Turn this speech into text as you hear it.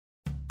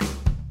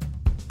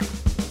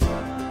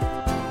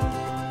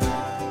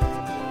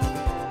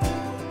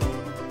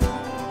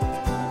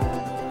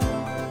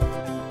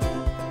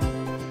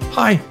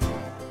Hi,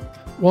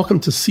 welcome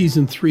to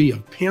Season 3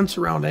 of Pants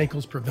Around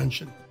Ankles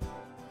Prevention.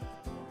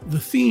 The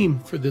theme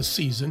for this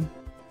season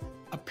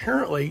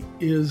apparently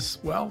is,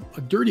 well,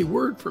 a dirty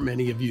word for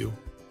many of you.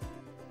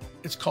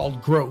 It's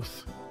called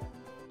growth.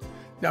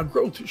 Now,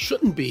 growth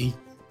shouldn't be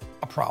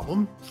a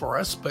problem for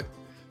us, but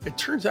it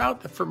turns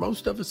out that for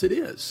most of us it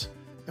is.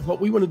 And what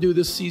we want to do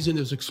this season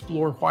is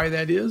explore why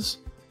that is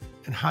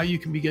and how you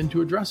can begin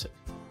to address it.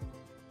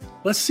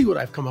 Let's see what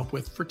I've come up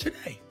with for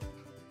today.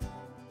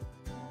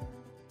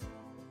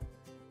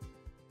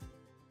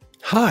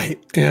 Hi,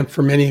 and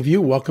for many of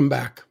you, welcome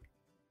back.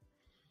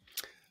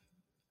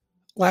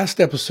 Last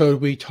episode,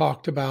 we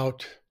talked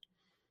about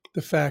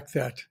the fact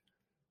that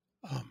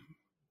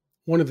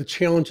one of the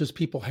challenges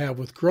people have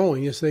with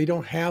growing is they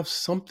don't have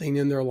something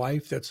in their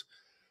life that's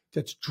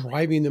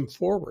driving them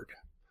forward.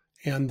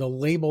 And the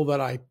label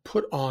that I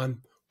put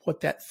on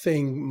what that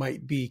thing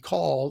might be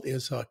called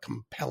is a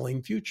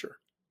compelling future.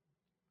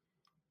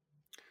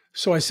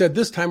 So I said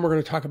this time we're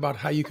going to talk about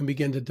how you can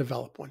begin to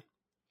develop one.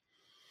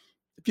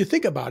 If you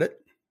think about it,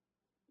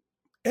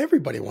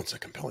 everybody wants a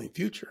compelling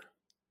future.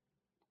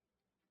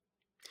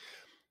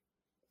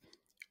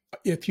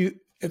 If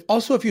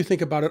you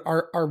think about it,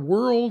 our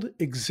world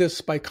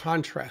exists by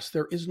contrast.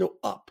 There is no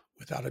up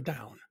without a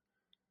down,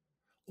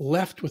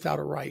 left without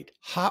a right,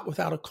 hot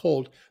without a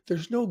cold.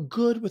 There's no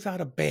good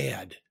without a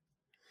bad.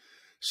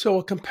 So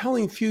a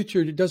compelling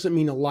future doesn't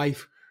mean a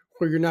life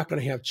where you're not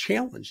going to have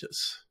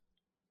challenges.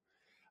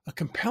 A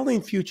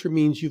compelling future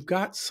means you've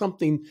got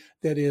something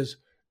that is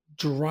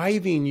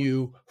driving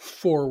you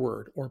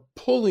forward or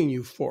pulling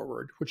you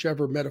forward,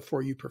 whichever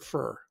metaphor you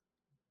prefer,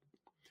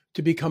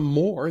 to become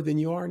more than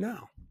you are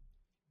now.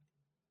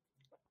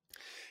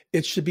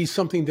 It should be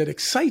something that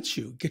excites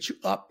you, gets you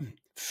up, and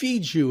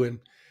feeds you,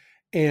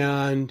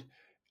 and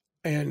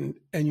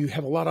you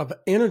have a lot of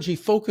energy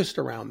focused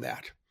around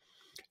that.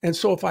 And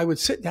so if I would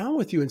sit down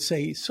with you and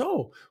say,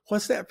 so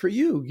what's that for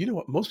you? You know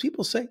what most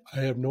people say?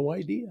 I have no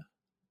idea.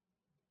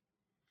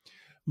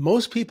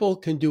 Most people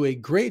can do a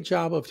great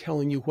job of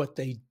telling you what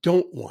they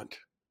don't want.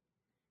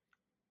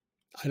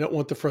 I don't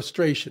want the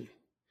frustration.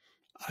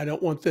 I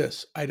don't want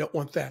this. I don't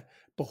want that.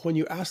 But when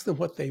you ask them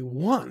what they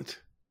want,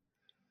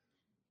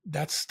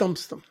 that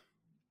stumps them.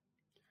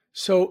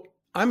 So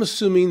I'm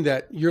assuming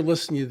that you're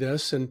listening to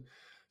this, and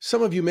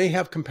some of you may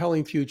have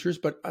compelling futures,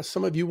 but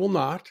some of you will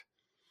not.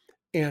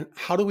 And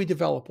how do we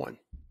develop one?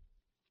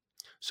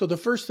 So the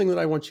first thing that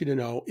I want you to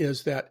know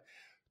is that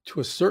to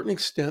a certain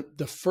extent,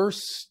 the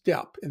first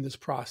step in this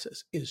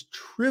process is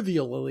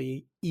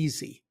trivially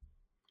easy.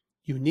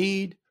 You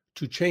need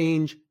to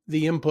change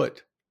the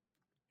input.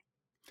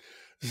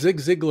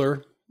 Zig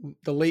Ziglar,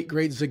 the late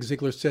great Zig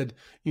Ziglar, said,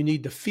 you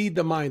need to feed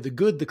the mind, the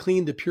good, the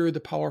clean, the pure, the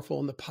powerful,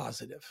 and the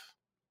positive.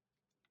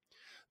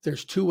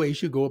 There's two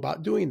ways you go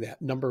about doing that.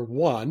 Number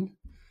one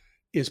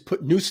is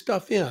put new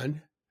stuff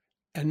in,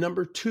 and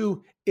number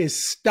two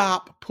is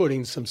stop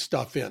putting some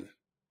stuff in.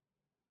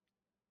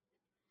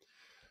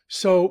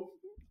 So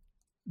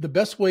the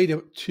best way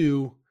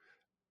to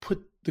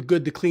put the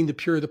good, the clean, the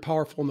pure, the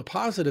powerful, and the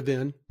positive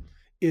in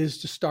is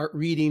to start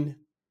reading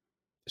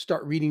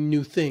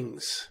new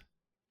things.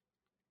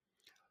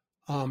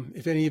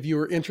 If any of you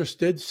are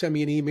interested, send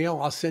me an email.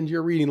 I'll send you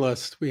a reading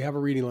list. We have a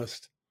reading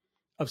list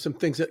of some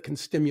things that can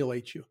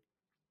stimulate you.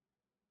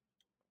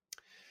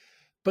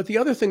 But the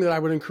other thing that I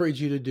would encourage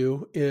you to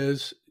do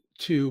is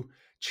to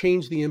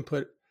change the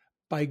input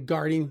by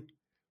guarding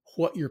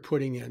what you're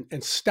putting in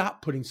and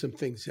stop putting some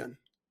things in.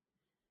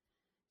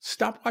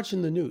 Stop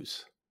watching the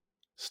news.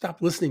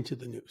 Stop listening to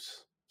the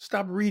news.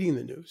 Stop reading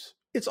the news.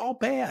 It's all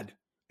bad.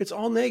 It's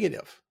all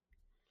negative.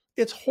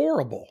 It's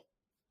horrible.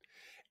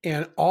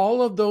 And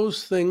all of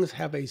those things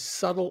have a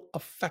subtle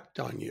effect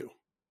on you.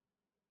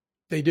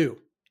 They do.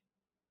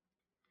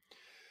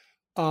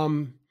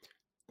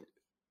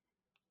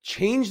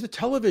 Change the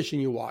television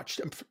you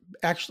watched.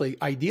 Actually,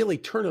 ideally,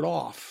 turn it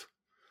off.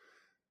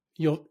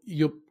 You'll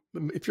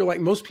if you're like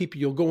most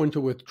people, you'll go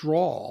into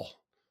withdrawal.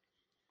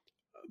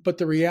 But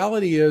the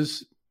reality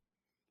is,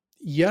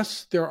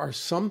 yes, there are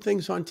some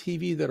things on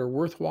TV that are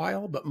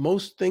worthwhile, but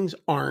most things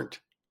aren't.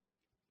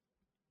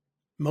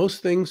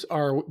 Most things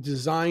are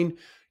designed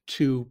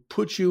to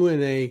put you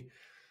in a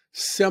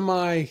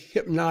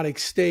semi-hypnotic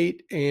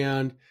state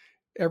and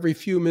every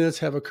few minutes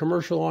have a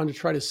commercial on to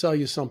try to sell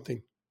you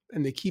something.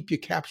 And they keep you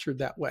captured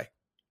that way.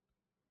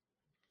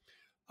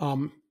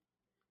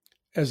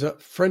 As a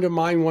friend of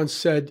mine once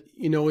said,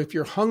 if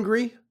you're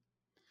hungry,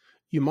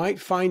 you might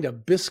find a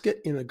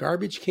biscuit in a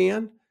garbage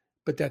can,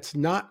 but that's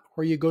not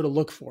where you go to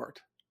look for it.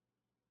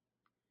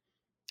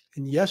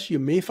 And yes, you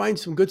may find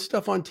some good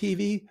stuff on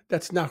TV.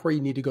 That's not where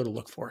you need to go to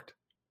look for it.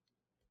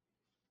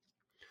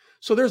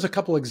 So there's a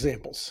couple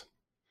examples.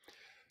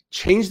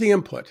 Change the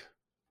input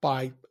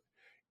by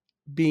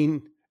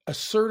being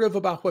assertive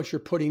about what you're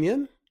putting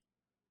in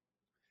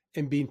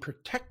and being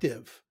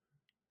protective,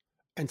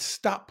 and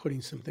stop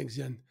putting some things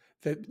in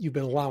that you've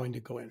been allowing to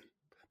go in.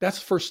 That's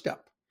the first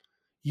step.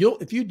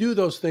 If you do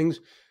those things,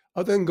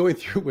 other than going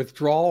through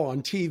withdrawal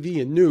on TV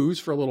and news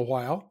for a little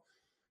while,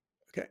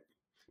 okay,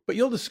 but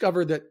you'll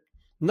discover that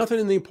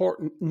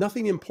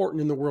Nothing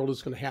important in the world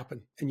is going to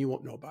happen, and you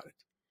won't know about it.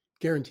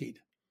 Guaranteed.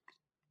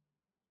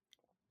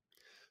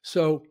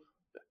 So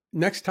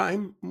next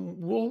time,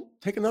 we'll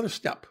take another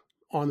step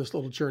on this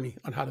little journey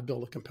on how to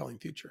build a compelling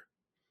future.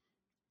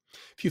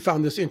 If you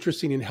found this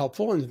interesting and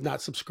helpful and have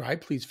not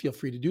subscribed, please feel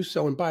free to do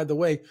so. And by the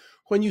way,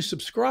 when you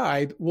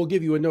subscribe, we'll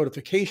give you a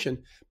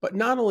notification. But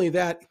not only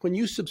that, when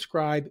you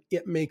subscribe,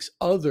 it makes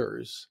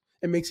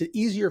it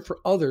easier for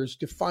others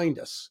to find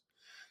us.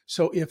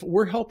 So if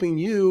we're helping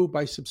you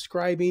by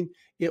subscribing,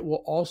 it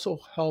will also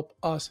help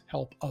us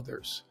help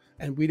others.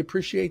 And we'd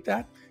appreciate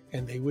that,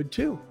 and they would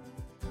too.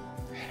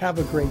 Have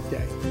a great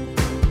day.